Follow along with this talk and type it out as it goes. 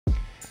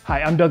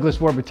Hi, I'm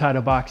Douglas Ward with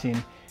Title Boxing,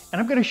 and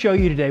I'm going to show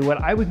you today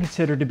what I would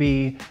consider to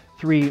be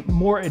 3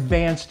 more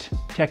advanced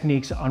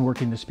techniques on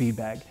working the speed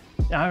bag.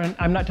 Now,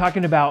 I'm not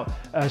talking about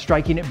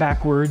striking it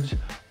backwards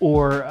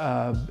or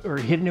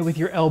hitting it with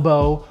your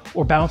elbow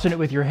or bouncing it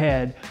with your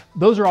head.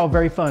 Those are all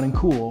very fun and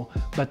cool,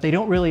 but they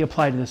don't really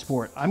apply to the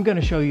sport. I'm going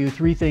to show you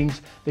 3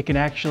 things that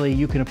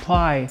you can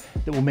apply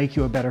that will make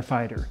you a better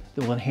fighter,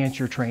 that will enhance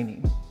your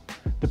training.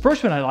 The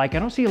first one I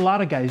don't see a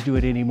lot of guys do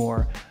it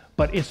anymore,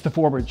 but it's the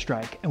forward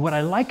strike. And what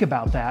I like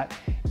about that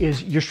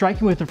is you're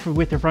striking with the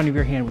front of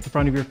your hand, with the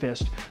front of your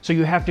fist. So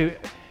you have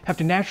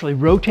to naturally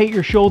rotate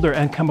your shoulder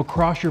and come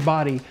across your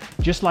body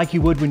just like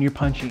you would when you're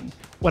punching.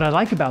 What I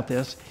like about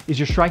this is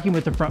you're striking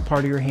with the front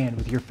part of your hand,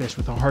 with your fist,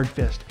 with a hard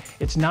fist.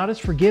 It's not as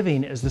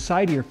forgiving as the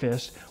side of your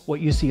fist, what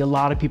you see a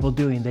lot of people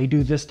doing. They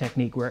do this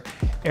technique where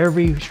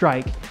every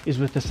strike is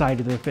with the side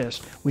of their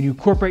fist. When you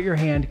incorporate your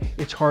hand,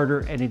 it's harder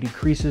and it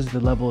increases the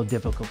level of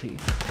difficulty.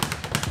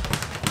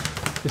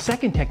 The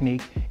second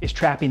technique is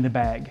trapping the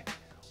bag.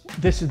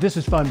 This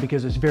is fun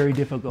because it's very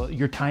difficult.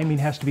 Your timing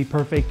has to be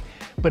perfect,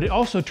 but it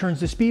also turns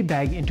the speed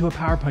bag into a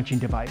power punching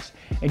device.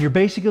 And you're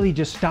basically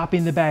just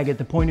stopping the bag at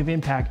the point of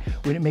impact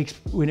when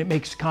it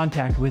makes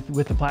contact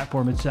with the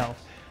platform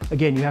itself.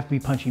 Again, you have to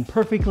be punching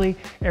perfectly.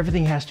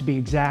 Everything has to be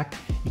exact.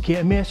 You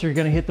can't miss or you're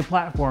gonna hit the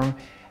platform.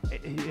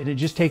 It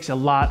just takes a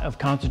lot of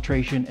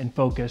concentration and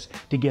focus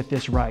to get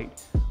this right,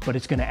 but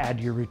it's gonna add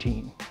to your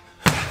routine.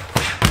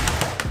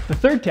 The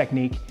third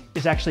technique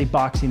is actually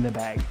boxing the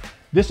bag.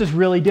 This is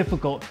really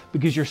difficult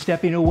because you're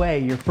stepping away,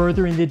 you're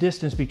furthering the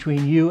distance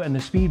between you and the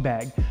speed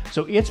bag.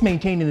 So it's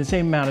maintaining the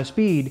same amount of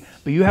speed,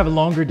 but you have a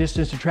longer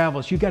distance to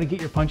travel, so you've got to get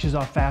your punches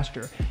off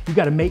faster. You've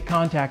got to make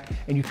contact,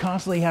 and you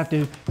constantly have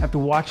to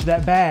watch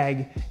that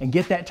bag and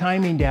get that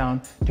timing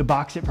down to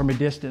box it from a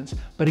distance.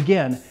 But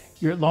again,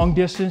 you're at long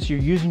distance, you're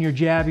using your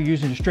jab, you're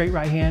using a straight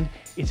right hand.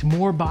 It's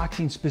more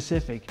boxing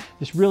specific.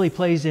 This really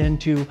plays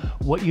into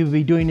what you would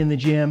be doing in the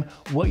gym,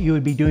 what you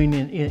would be doing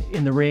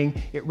in the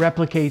ring. It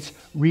replicates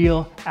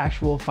real,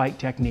 actual fight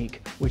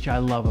technique, which I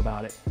love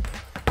about it.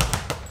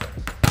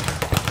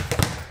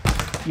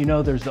 You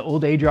know, there's the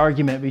old age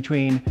argument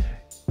between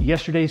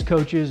yesterday's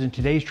coaches and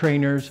today's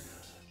trainers,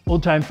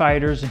 old-time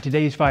fighters and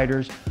today's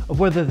fighters, of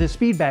whether the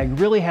speed bag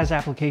really has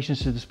applications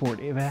to the sport,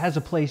 if it has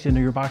a place in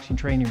your boxing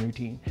training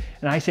routine.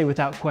 And I say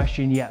without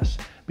question, yes.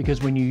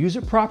 Because when you use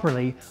it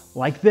properly,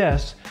 like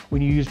this,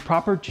 when you use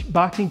proper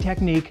boxing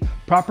technique,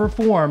 proper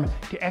form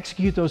to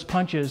execute those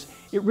punches,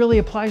 it really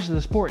applies to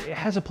the sport. It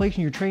has a place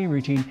in your training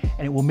routine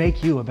and it will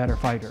make you a better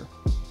fighter.